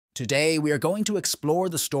Today, we are going to explore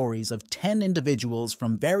the stories of 10 individuals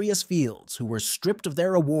from various fields who were stripped of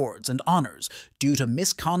their awards and honors due to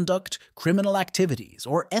misconduct, criminal activities,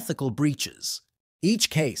 or ethical breaches. Each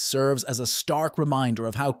case serves as a stark reminder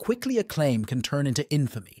of how quickly acclaim can turn into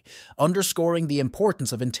infamy, underscoring the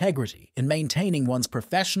importance of integrity in maintaining one's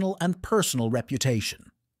professional and personal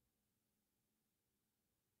reputation.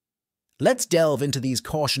 Let's delve into these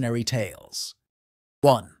cautionary tales.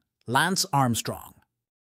 1. Lance Armstrong.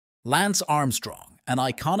 Lance Armstrong, an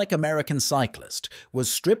iconic American cyclist,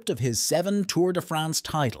 was stripped of his 7 Tour de France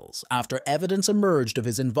titles after evidence emerged of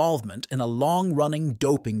his involvement in a long-running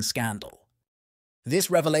doping scandal.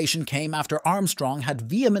 This revelation came after Armstrong had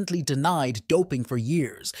vehemently denied doping for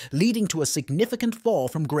years, leading to a significant fall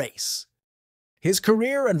from grace. His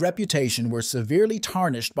career and reputation were severely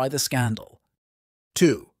tarnished by the scandal.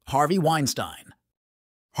 2. Harvey Weinstein.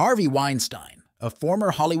 Harvey Weinstein, a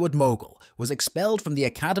former Hollywood mogul, was expelled from the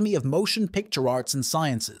Academy of Motion Picture Arts and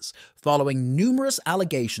Sciences following numerous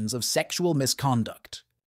allegations of sexual misconduct.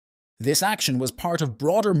 This action was part of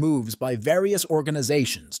broader moves by various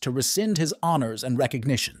organizations to rescind his honors and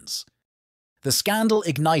recognitions. The scandal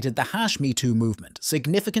ignited the #MeToo movement,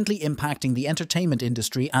 significantly impacting the entertainment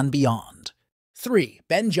industry and beyond. 3.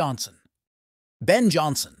 Ben Johnson. Ben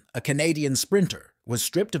Johnson, a Canadian sprinter, was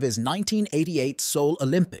stripped of his 1988 Seoul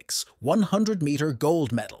Olympics 100-meter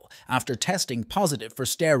gold medal after testing positive for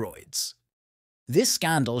steroids. This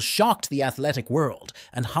scandal shocked the athletic world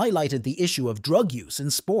and highlighted the issue of drug use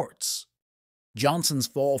in sports. Johnson's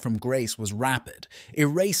fall from grace was rapid,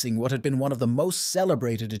 erasing what had been one of the most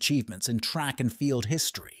celebrated achievements in track and field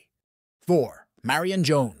history. 4. Marion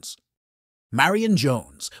Jones. Marion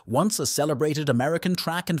Jones, once a celebrated American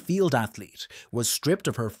track and field athlete, was stripped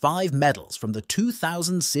of her 5 medals from the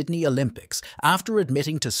 2000 Sydney Olympics after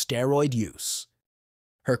admitting to steroid use.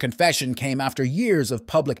 Her confession came after years of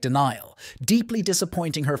public denial, deeply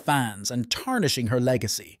disappointing her fans and tarnishing her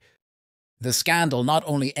legacy. The scandal not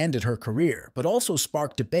only ended her career, but also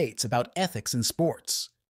sparked debates about ethics in sports.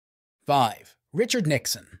 5. Richard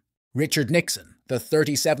Nixon. Richard Nixon, the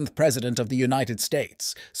 37th President of the United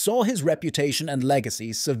States, saw his reputation and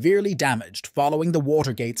legacy severely damaged following the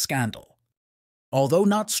Watergate scandal. Although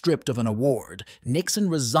not stripped of an award, Nixon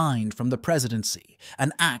resigned from the presidency,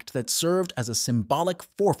 an act that served as a symbolic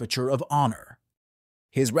forfeiture of honor.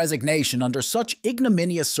 His resignation under such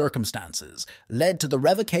ignominious circumstances led to the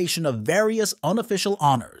revocation of various unofficial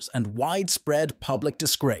honors and widespread public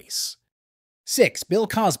disgrace. 6. Bill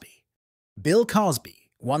Cosby. Bill Cosby,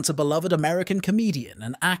 once a beloved American comedian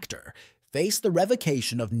and actor, faced the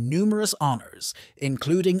revocation of numerous honors,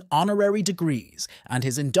 including honorary degrees and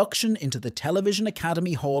his induction into the Television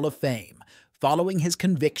Academy Hall of Fame, following his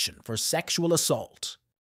conviction for sexual assault.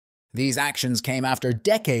 These actions came after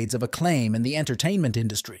decades of acclaim in the entertainment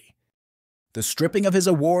industry. The stripping of his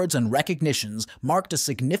awards and recognitions marked a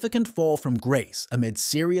significant fall from grace amid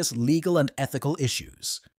serious legal and ethical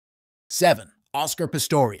issues. 7. Oscar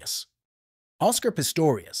Pistorius. Oscar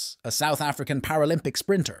Pistorius, a South African Paralympic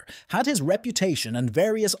sprinter, had his reputation and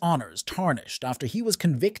various honors tarnished after he was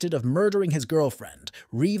convicted of murdering his girlfriend,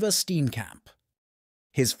 Reeva Steenkamp.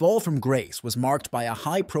 His fall from grace was marked by a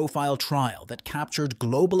high-profile trial that captured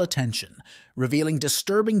global attention, revealing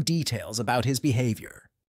disturbing details about his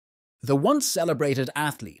behavior. The once-celebrated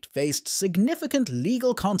athlete faced significant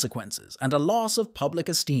legal consequences and a loss of public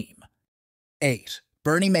esteem. 8.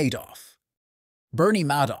 Bernie Madoff. Bernie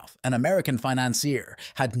Madoff, an American financier,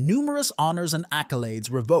 had numerous honors and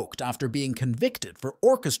accolades revoked after being convicted for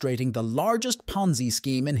orchestrating the largest Ponzi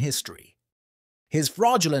scheme in history. His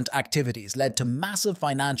fraudulent activities led to massive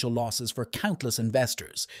financial losses for countless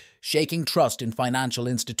investors, shaking trust in financial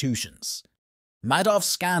institutions. Madoff's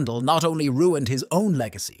scandal not only ruined his own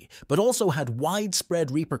legacy, but also had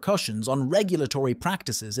widespread repercussions on regulatory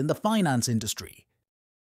practices in the finance industry.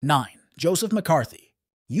 9. Joseph McCarthy.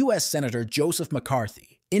 U.S. Senator Joseph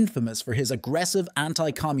McCarthy, infamous for his aggressive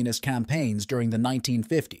anti-communist campaigns during the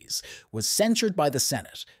 1950s, was censured by the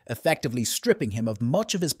Senate, effectively stripping him of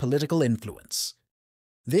much of his political influence.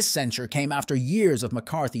 This censure came after years of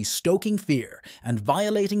McCarthy stoking fear and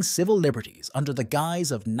violating civil liberties under the guise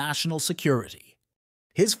of national security.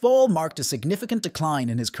 His fall marked a significant decline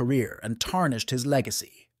in his career and tarnished his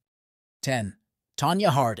legacy. 10.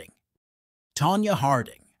 Tonya Harding. Tonya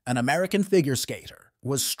Harding, an American figure skater,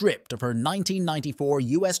 was stripped of her 1994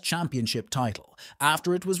 U.S. Championship title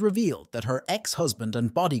after it was revealed that her ex-husband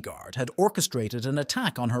and bodyguard had orchestrated an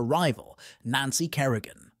attack on her rival, Nancy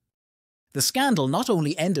Kerrigan. The scandal not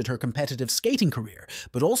only ended her competitive skating career,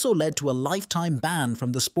 but also led to a lifetime ban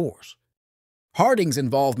from the sport. Harding's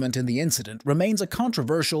involvement in the incident remains a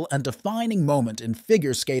controversial and defining moment in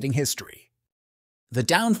figure skating history. The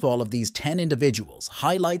downfall of these 10 individuals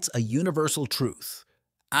highlights a universal truth.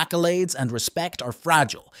 Accolades and respect are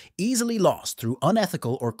fragile, easily lost through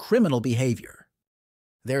unethical or criminal behavior.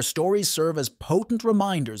 Their stories serve as potent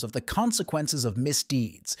reminders of the consequences of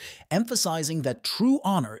misdeeds, emphasizing that true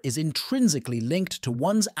honor is intrinsically linked to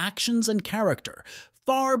one's actions and character,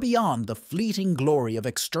 far beyond the fleeting glory of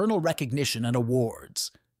external recognition and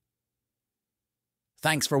awards.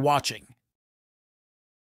 Thanks for watching.